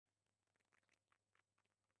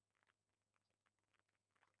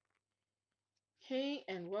Hey,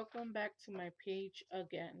 and welcome back to my page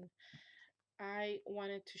again. I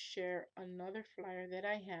wanted to share another flyer that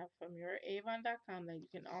I have from your Avon.com that you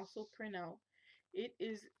can also print out. It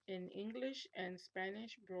is in English and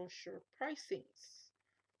Spanish brochure pricings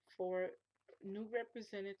for new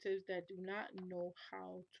representatives that do not know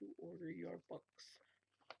how to order your books.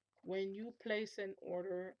 When you place an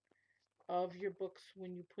order of your books,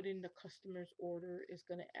 when you put in the customer's order, it's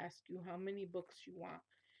going to ask you how many books you want.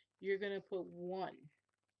 You're going to put one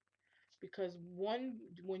because one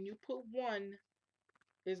when you put one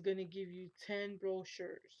is going to give you 10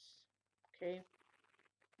 brochures. Okay,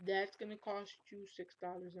 that's going to cost you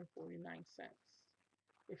 $6.49.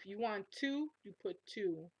 If you want two, you put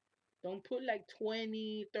two. Don't put like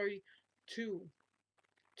 20, 30. Two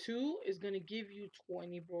is going to give you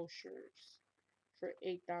 20 brochures for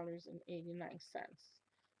 $8.89.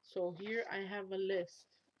 So here I have a list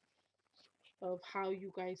of how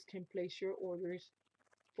you guys can place your orders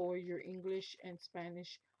for your English and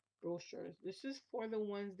Spanish brochures. This is for the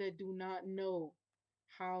ones that do not know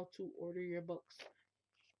how to order your books.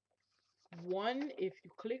 One, if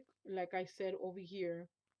you click, like I said over here,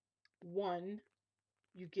 one,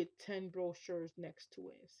 you get 10 brochures next to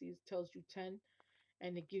it. See, it tells you 10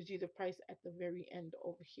 and it gives you the price at the very end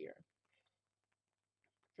over here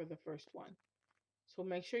for the first one. So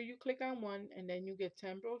make sure you click on one and then you get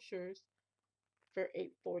 10 brochures for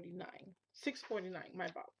 $8.49. $6.49.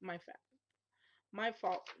 My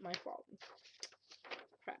fault.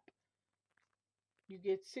 Crap. You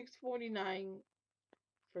get $6.49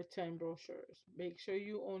 for 10 brochures. Make sure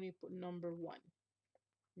you only put number 1.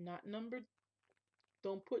 Not number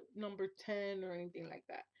Don't put number 10 or anything like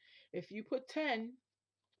that. If you put 10,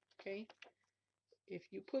 okay?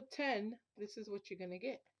 If you put 10, this is what you're going to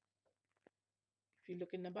get. If you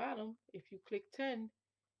look in the bottom, if you click 10,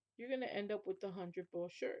 you're going to end up with 100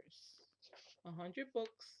 brochures. 100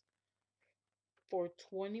 books for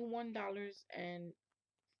 $21.49.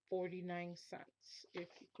 If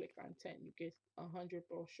you click on 10, you get 100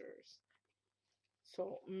 brochures.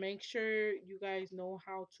 So make sure you guys know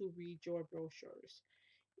how to read your brochures.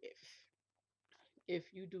 If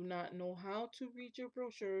if you do not know how to read your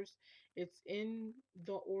brochures, it's in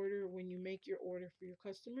the order when you make your order for your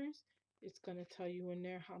customers. It's going to tell you in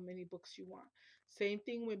there how many books you want. Same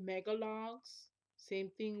thing with megalogs. Same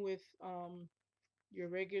thing with your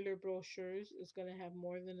regular brochures. It's going to have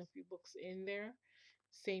more than a few books in there.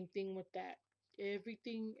 Same thing with that.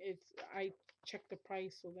 Everything is, I check the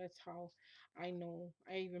price, so that's how I know.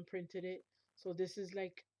 I even printed it. So this is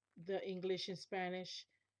like the English and Spanish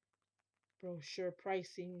brochure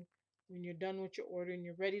pricing. When you're done with your order and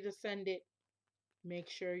you're ready to send it, make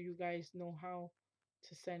sure you guys know how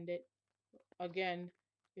to send it. Again,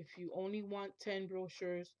 if you only want 10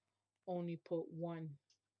 brochures, only put one.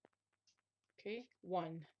 Okay,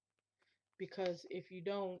 one. Because if you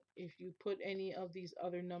don't, if you put any of these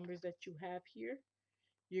other numbers that you have here,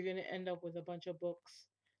 you're going to end up with a bunch of books.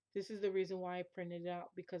 This is the reason why I printed it out,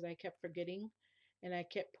 because I kept forgetting and I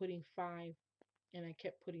kept putting 5 and I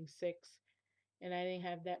kept putting 6 and I didn't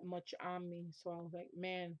have that much on me. So I was like,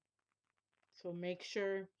 man. So make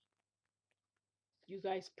sure you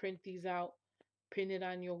guys print these out, pin it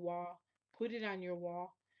on your wall, put it on your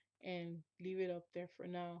wall, and leave it up there for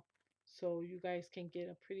now. So you guys can get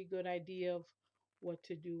a pretty good idea of what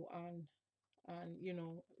to do on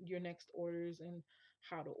your next orders and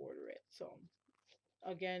how to order it. So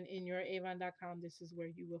again, in your Avon.com, this is where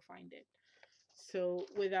you will find it. So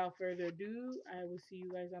without further ado, I will see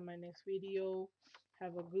you guys on my next video.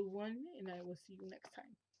 Have a good one, and I will see you next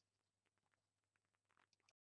time.